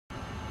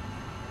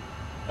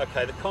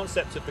Okay, the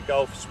concept of the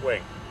golf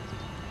swing.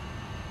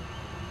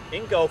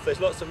 In golf there's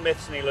lots of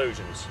myths and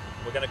illusions.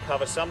 We're going to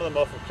cover some of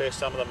them off and clear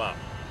some of them up.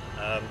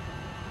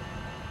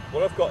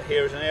 What I've got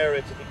here is an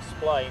area to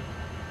explain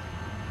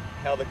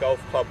how the golf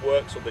club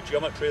works, or the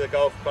geometry of the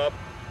golf club,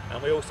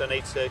 and we also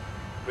need to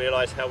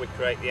realise how we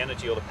create the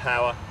energy or the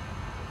power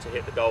to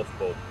hit the golf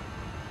ball.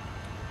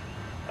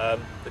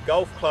 The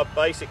golf club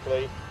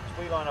basically, as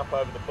we line up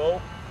over the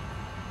ball,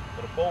 I've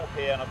got a ball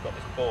here and I've got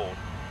this board.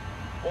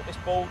 What this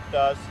board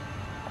does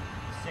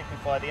is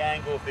signify the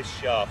angle of this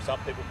shaft. Some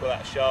people call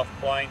that a shaft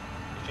plane.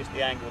 It's just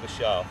the angle of the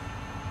shaft.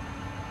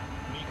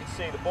 And you can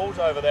see the ball's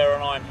over there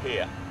and I'm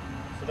here.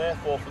 So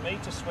therefore, for me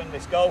to swing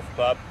this golf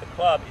club, the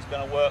club is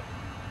going to work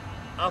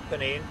up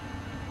and in,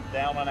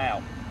 down and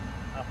out,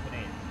 up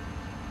and in.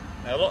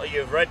 Now a lot of you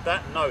have read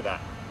that and know that,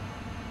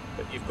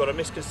 but you've got a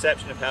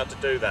misconception of how to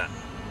do that.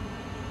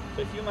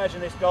 So if you imagine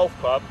this golf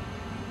club,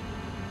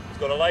 it's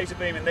got a laser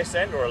beam in this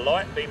end, or a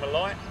light, beam of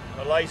light,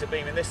 and a laser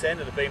beam in this end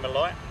and a beam of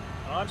light,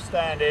 and I'm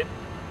standing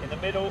in the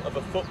middle of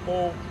a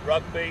football,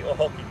 rugby or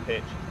hockey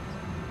pitch.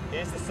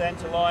 Here's the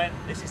centre line,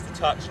 this is the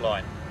touch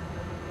line.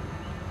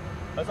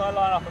 As I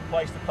line up and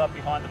place the club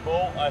behind the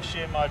ball, I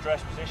assume my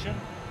address position,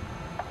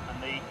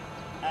 and the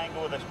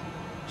angle of the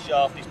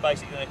shaft is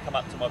basically going to come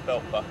up to my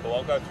belt buckle.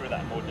 I'll go through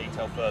that in more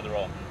detail further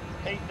on.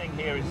 The key thing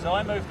here is as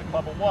I move the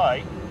club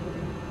away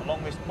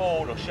along this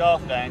board or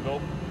shaft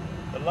angle,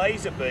 the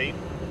laser beam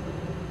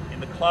in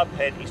the club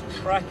head is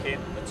tracking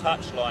the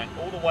touch line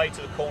all the way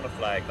to the corner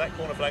flag. That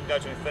corner flag can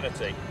go to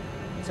infinity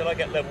until I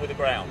get level with the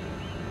ground.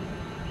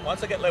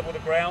 Once I get level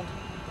with the ground,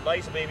 the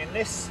laser beam in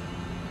this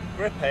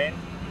grip end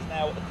is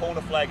now at the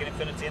corner flag in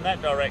infinity in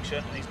that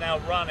direction, and he's now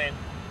running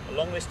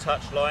along this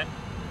touch line,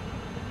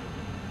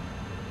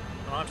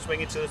 and I'm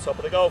swinging to the top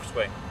of the golf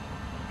swing.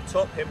 The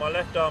top here, my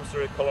left arm's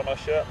through the collar of my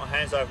shirt, my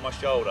hand's over my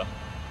shoulder.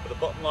 But the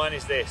bottom line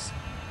is this: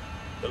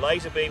 the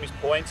laser beam is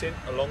pointing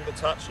along the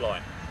touch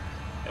line.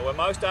 Now where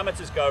most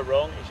amateurs go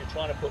wrong is you're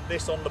trying to put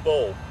this on the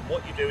ball, and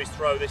what you do is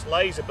throw this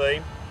laser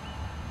beam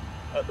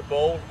at the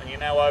ball and you're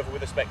now over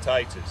with the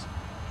spectators.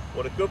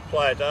 What a good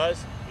player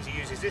does is he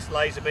uses this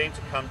laser beam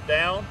to come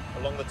down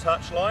along the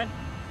touch line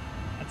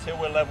until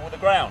we're level with the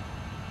ground.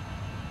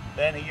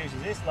 Then he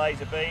uses this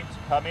laser beam to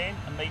come in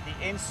and meet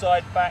the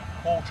inside back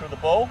quarter of the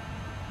ball.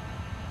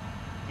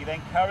 He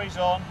then carries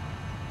on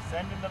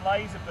sending the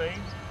laser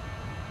beam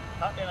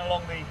cutting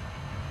along the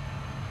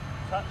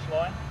touch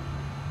line,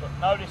 but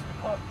notice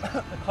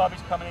the club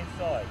is coming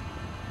inside.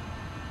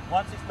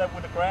 Once it's level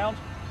with the ground,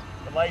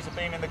 the laser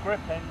beam in the grip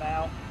end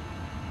now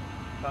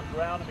comes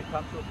round and we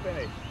come to a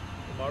finish.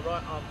 With my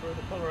right arm through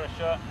the collar of the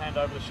shirt, hand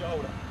over the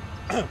shoulder.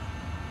 So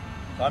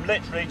I'm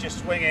literally just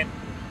swinging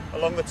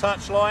along the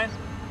touch line,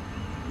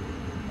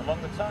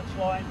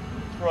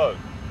 through.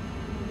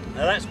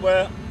 Now that's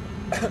where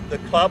the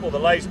club or the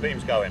laser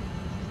beam's going.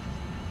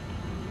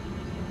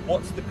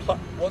 What's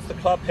the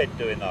club head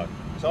doing though?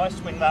 So I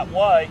swing that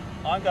way,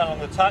 I'm going along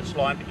the touch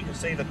line, but you can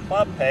see the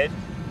club head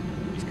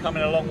is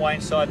coming a long way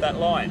inside that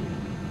line,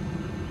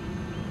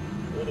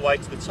 all the way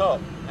to the top.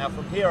 Now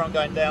from here I'm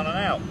going down and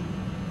out.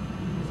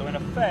 So in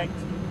effect,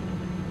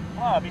 the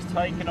club is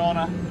taking on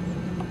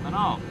an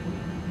arc.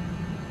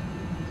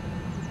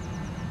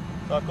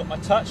 So I've got my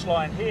touch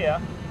line here,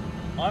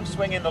 I'm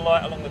swinging the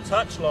light along the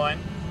touch line,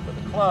 but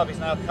the club is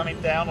now coming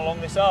down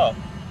along this arc.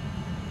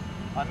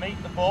 I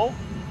meet the ball,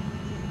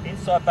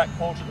 inside back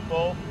quarter of the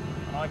ball,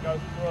 and I go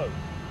through.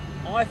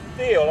 I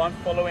feel I'm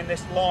following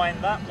this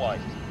line that way.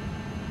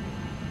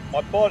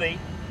 My body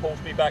pulls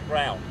me back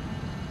round.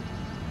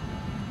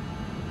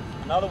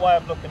 Another way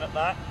of looking at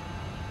that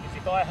is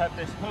if I have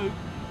this hoop,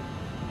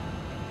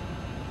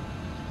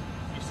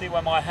 you see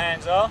where my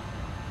hands are?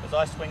 As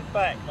I swing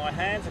back, my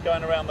hands are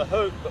going around the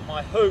hoop, but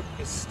my hoop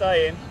is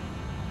staying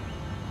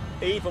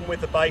even with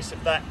the base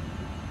of that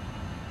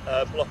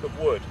block of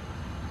wood,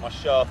 my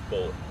shaft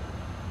board.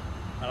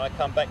 And I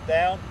come back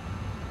down,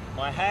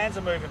 my hands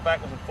are moving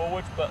backwards and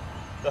forwards, but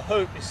the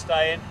hoop is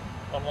staying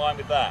on line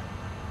with that.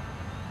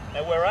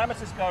 Now where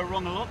amateurs go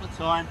wrong a lot of the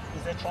time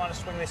is they're trying to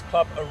swing this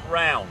club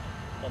around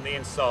on the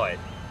inside.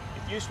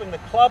 If you swing the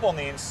club on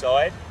the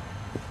inside,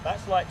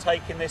 that's like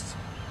taking this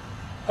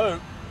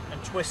hoop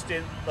and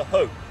twisting the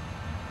hoop.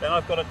 Then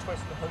I've got to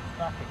twist the hoop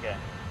back again.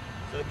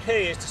 So the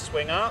key is to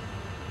swing up,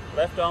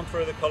 left arm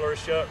through the collar of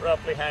the shirt,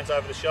 roughly hands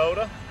over the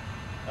shoulder,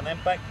 and then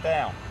back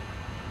down.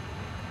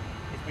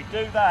 If we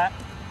do that,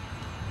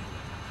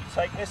 you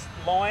take this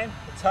line,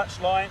 the touch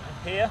line,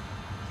 and here,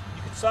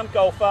 you can sum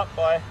golf up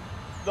by,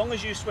 as long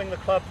as you swing the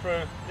club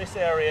through this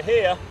area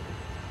here,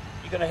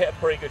 you're going to hit a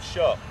pretty good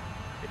shot.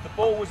 If the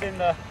ball was in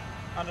the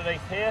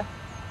underneath here,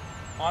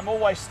 I'm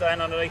always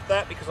staying underneath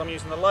that because I'm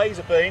using the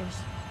laser beams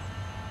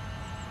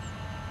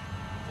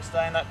to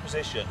stay in that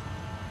position.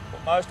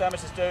 What most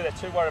amateurs do, they're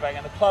too worried about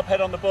getting the club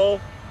head on the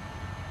ball,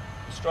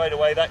 and straight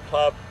away that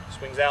club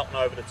swings out and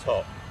over the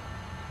top.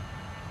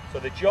 So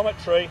the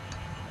geometry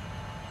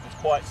is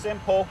quite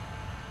simple.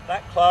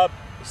 That club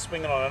is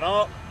swinging on an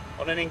arc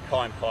on an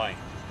incline plane.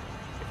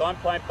 If I'm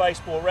playing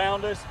baseball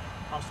rounders,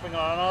 I'm swinging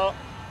on an arc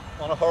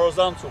on a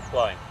horizontal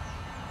plane.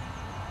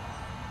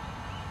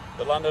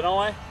 The London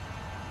Eye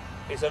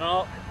is an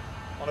arc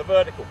on a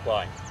vertical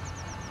plane.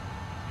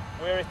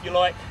 We're, if you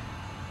like,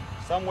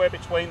 somewhere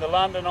between the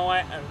London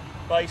Eye and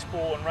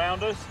baseball and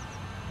rounders,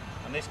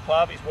 and this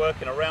club is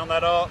working around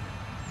that arc,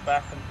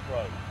 back and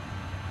through.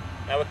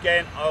 Now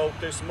again, I'll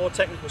do some more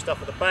technical stuff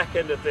at the back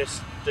end of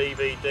this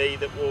DVD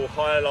that will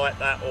highlight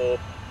that or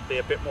be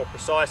a bit more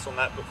precise on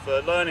that, but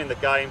for learning the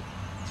game,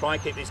 try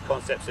and keep these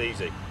concepts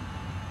easy.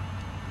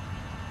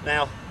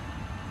 Now,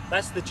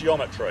 that's the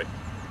geometry.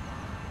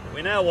 What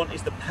we now want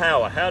is the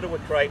power. How do we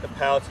create the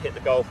power to hit the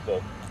golf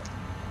ball?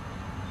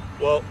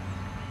 Well,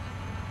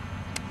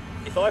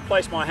 if I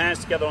place my hands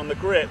together on the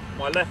grip,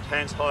 my left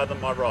hand's higher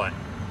than my right.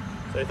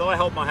 So if I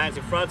hold my hands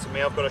in front of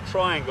me, I've got a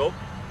triangle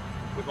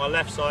with my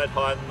left side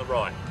higher than the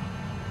right.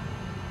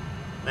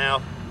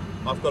 Now,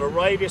 I've got a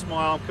radius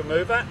my arm can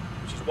move at,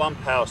 which is one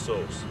power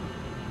source.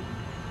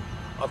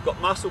 I've got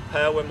muscle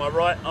power when my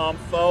right arm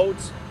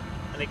folds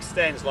and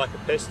extends like a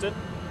piston.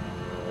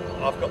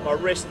 I've got my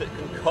wrist that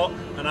can cock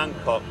and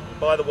uncock.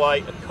 By the way,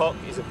 a cock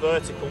is a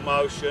vertical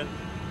motion,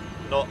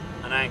 not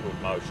an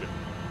angled motion.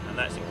 And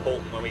that's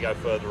important when we go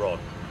further on.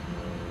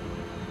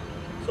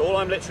 So all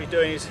I'm literally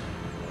doing is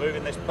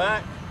moving this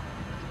back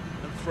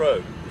and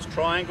through. This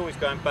triangle is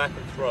going back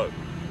and through.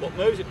 What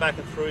moves it back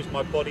and through is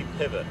my body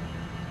pivot.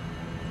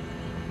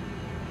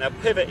 Now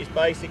pivot is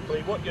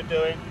basically what you're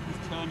doing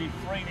is turning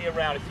freely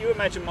around. If you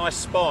imagine my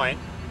spine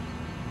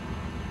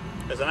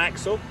as an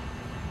axle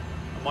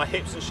and my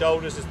hips and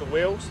shoulders as the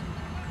wheels,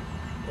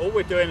 all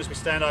we're doing as we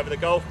stand over the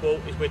golf ball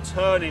is we're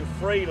turning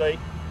freely.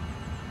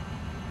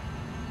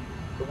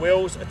 The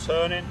wheels are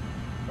turning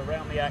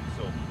around the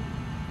axle.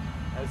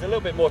 Now, there's a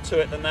little bit more to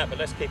it than that, but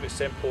let's keep it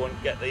simple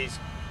and get these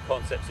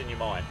concepts in your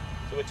mind.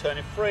 So we're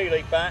turning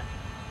freely back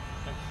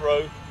and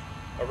through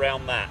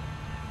around that.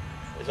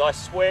 As I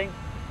swing,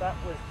 if that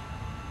was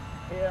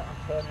here,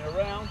 I'm turning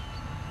around,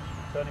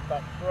 turning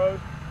back through,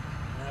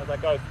 and as I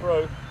go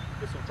through,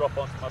 this will drop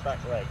onto my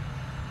back leg.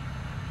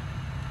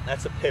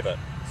 That's a pivot.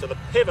 So the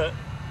pivot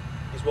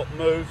is what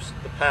moves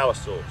the power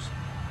source.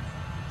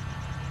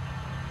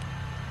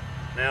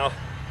 Now,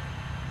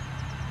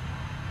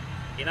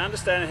 in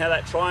understanding how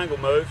that triangle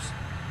moves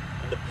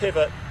and the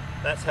pivot,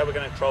 that's how we're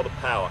going to control the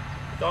power.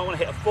 If I want to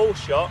hit a full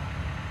shot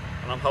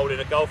and I'm holding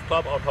a golf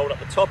club, I'll hold up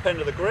the top end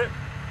of the grip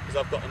because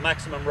I've got the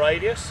maximum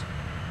radius.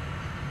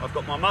 I've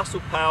got my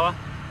muscle power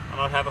and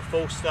I'd have a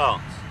full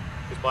stance.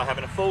 Because by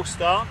having a full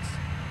stance,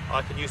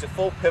 I can use a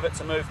full pivot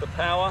to move the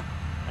power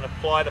and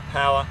apply the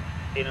power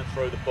in and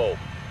through the ball.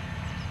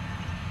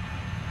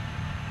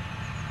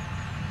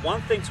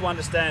 One thing to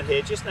understand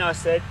here, just now I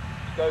said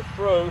go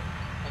through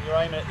and you're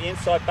aiming at the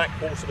inside back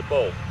quarter of the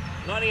ball.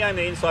 Not only aiming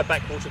at the inside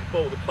back quarter of the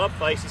ball, the club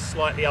face is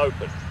slightly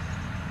open.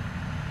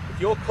 If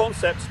your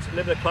concept is to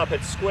deliver the club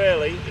head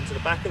squarely into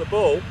the back of the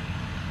ball,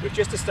 we've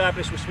just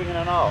established we're swinging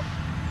an arc.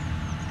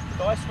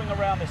 If I swing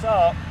around this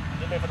arc and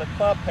deliver the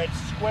club head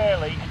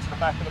squarely into the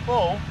back of the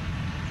ball,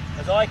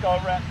 as I go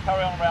around,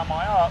 carry on around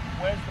my arc,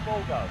 where's the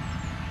ball go?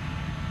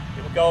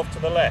 It will go off to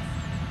the left.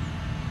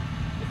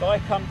 If I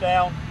come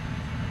down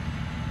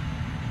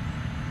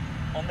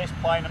on this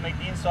plane and meet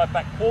the inside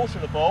back quarter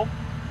of the ball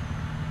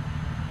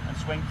and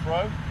swing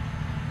through,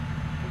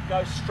 it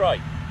goes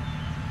straight.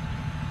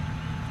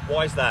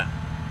 Why is that?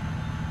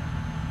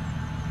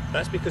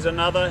 That's because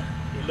another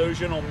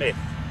illusion or myth.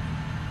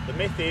 The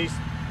myth is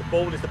the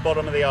ball is the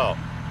bottom of the arc.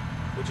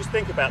 Well, just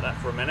think about that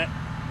for a minute.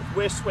 If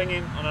we're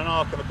swinging on an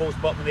arc and the ball's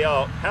the bottom of the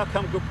arc, how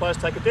come good players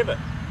take a divot?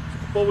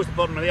 If the ball was the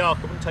bottom of the arc,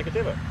 it wouldn't take a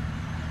divot.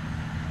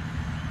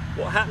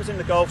 What happens in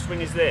the golf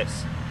swing is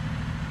this.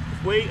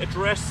 If we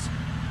address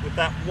with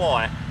that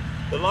Y,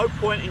 the low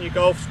point in your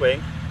golf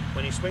swing,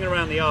 when you're swinging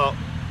around the arc,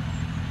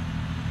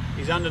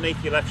 is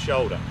underneath your left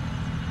shoulder.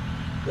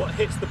 What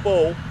hits the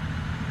ball,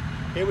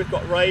 here we've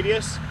got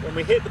radius. When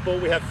we hit the ball,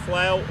 we have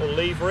flail or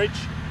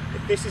leverage.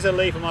 If this is a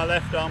lever my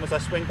left arm, as I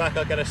swing back,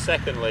 I get a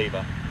second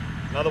lever.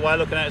 Another way of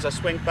looking at it is I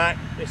swing back,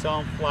 this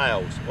arm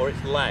flails, or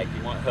it's lag.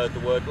 You might have heard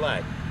the word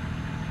lag.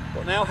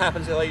 What now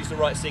happens is I use the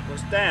right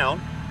sequence down.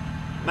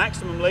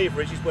 Maximum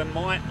leverage is when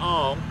my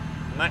arm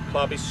and that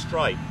club is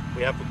straight.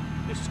 We have,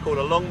 this is called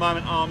a long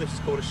moment arm, this is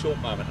called a short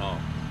moment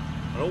arm.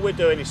 And all we're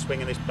doing is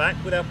swinging this back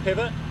with our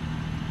pivot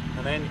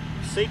and then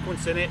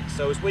sequencing it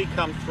so as we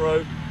come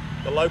through,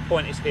 the low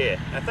point is here.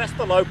 Now if that's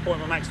the low point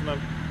where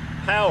maximum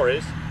power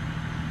is,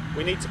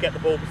 we need to get the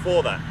ball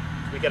before that.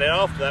 If we get it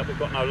after that, we've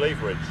got no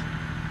leverage.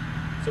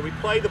 So we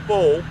play the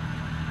ball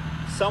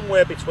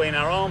somewhere between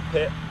our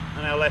armpit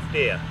and our left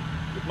ear.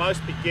 With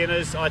most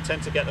beginners, I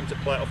tend to get them to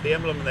play it off the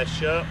emblem of their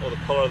shirt or the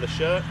collar of the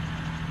shirt.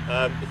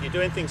 If you're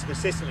doing things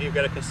consistently, you'll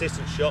get a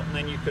consistent shot, and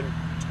then you can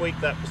tweak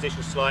that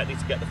position slightly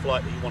to get the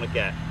flight that you want to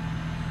get.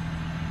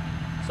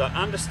 So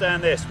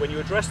understand this, when you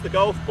address the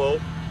golf ball,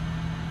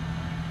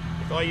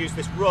 if I use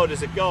this rod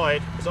as a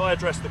guide, as I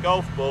address the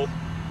golf ball,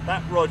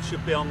 that rod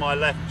should be on my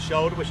left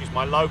shoulder, which is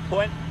my low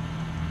point,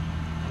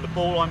 and the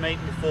ball I'm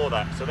meeting before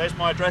that. So there's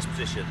my address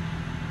position.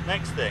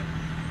 Next thing,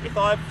 if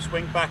I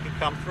swing back and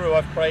come through,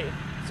 I've created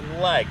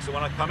some lag. So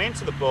when I come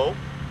into the ball,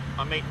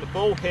 I'm meeting the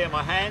ball here,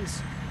 my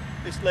hands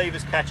this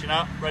lever's catching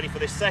up, ready for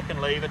this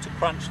second lever to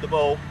crunch the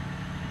ball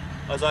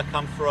as I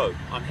come through.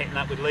 I'm hitting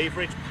that with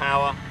leverage,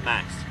 power,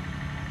 mass,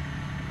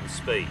 and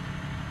speed.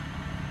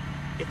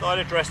 If I'd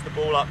addressed the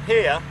ball up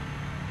here,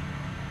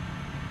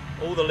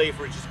 all the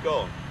leverage is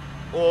gone.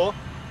 Or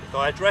if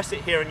I address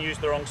it here and use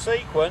the wrong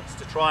sequence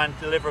to try and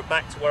deliver it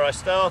back to where I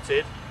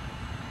started,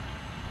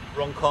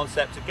 wrong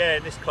concept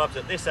again, this club's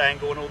at this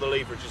angle and all the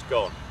leverage is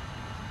gone.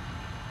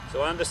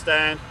 So I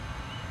understand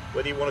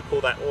whether you want to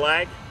call that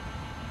lag,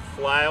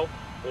 flail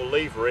or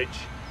leverage,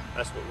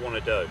 that's what we want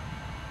to do.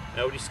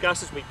 Now we'll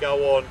discuss as we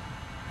go on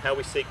how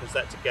we sequence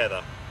that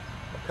together.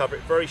 I'll cover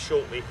it very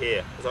shortly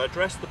here. As I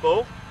address the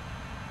ball,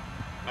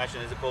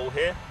 imagine there's a ball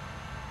here,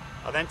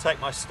 I then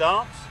take my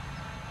stance,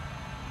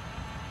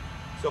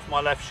 it's off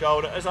my left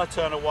shoulder. As I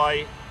turn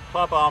away,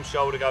 club arm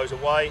shoulder goes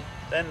away,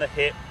 then the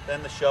hip,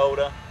 then the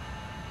shoulder,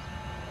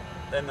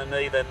 then the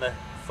knee, then the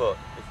foot,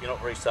 if you're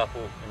not very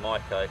supple in my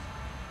case.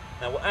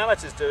 Now what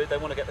amateurs do is they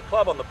want to get the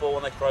club on the ball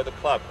and they throw the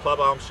club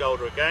arm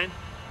shoulder again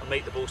and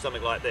meet the ball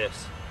something like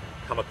this,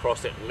 come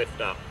across it and lift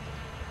up.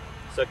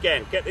 So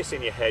again, get this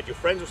in your head. Your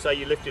friends will say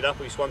you lifted up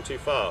or you swung too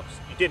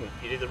fast. You didn't,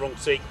 you did the wrong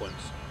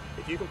sequence.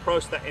 If you can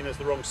process that in as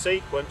the wrong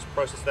sequence,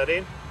 process that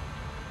in,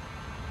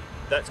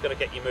 that's going to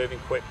get you moving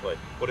quickly.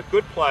 What a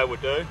good player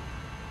would do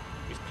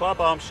is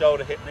club arm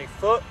shoulder hip knee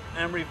foot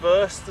and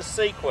reverse the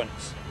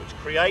sequence, which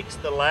creates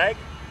the lag.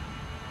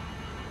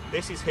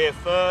 This is here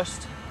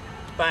first,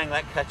 bang,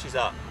 that catches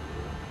up.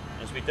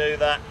 As we do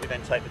that, we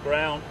then take the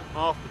ground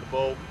after the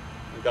ball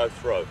and go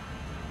through.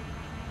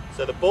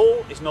 So the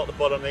ball is not the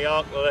bottom of the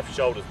arc, the left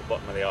shoulder is the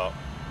bottom of the arc.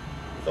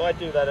 So I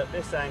do that at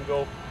this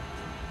angle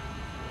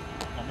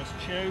on this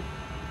tube.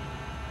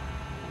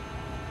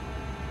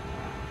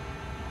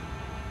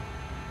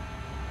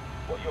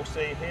 What you'll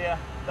see here,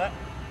 that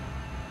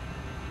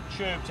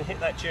tube, to hit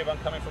that tube I'm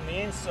coming from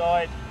the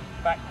inside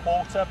back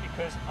quarter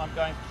because I'm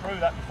going through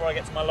that before I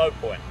get to my low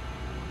point.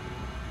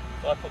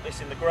 So I put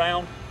this in the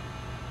ground.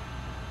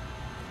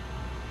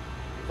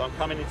 If I'm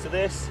coming into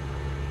this,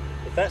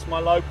 if that's my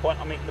low point,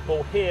 I'm hitting the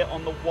ball here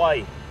on the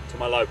way to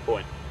my low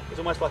point. It's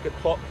almost like a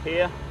clock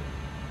here,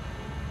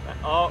 that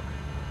arc.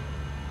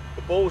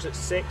 The ball's at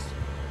 6,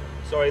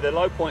 sorry, the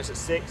low point's at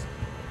 6,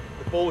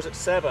 the ball's at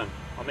 7.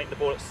 I'm hitting the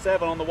ball at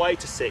 7 on the way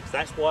to 6.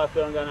 That's why I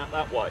feel I'm going out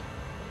that way.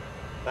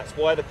 That's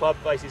why the club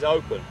face is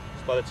open.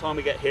 So by the time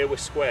we get here, we're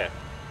square.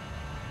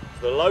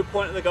 So the low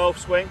point of the golf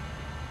swing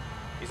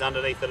is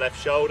underneath the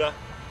left shoulder,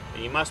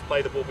 and you must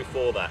play the ball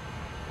before that.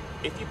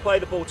 If you play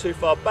the ball too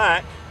far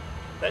back,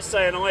 let's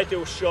say an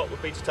ideal shot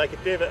would be to take a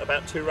divot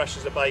about 2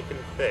 rashers of bacon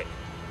thick.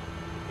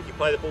 If you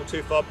play the ball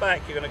too far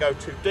back, you're going to go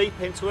too deep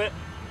into it,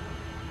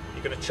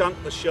 you're going to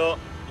chunk the shot,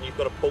 and you've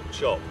got a pork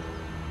chop.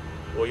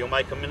 Or you'll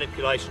make a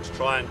manipulation to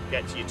try and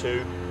get to your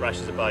 2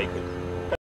 rashers of bacon.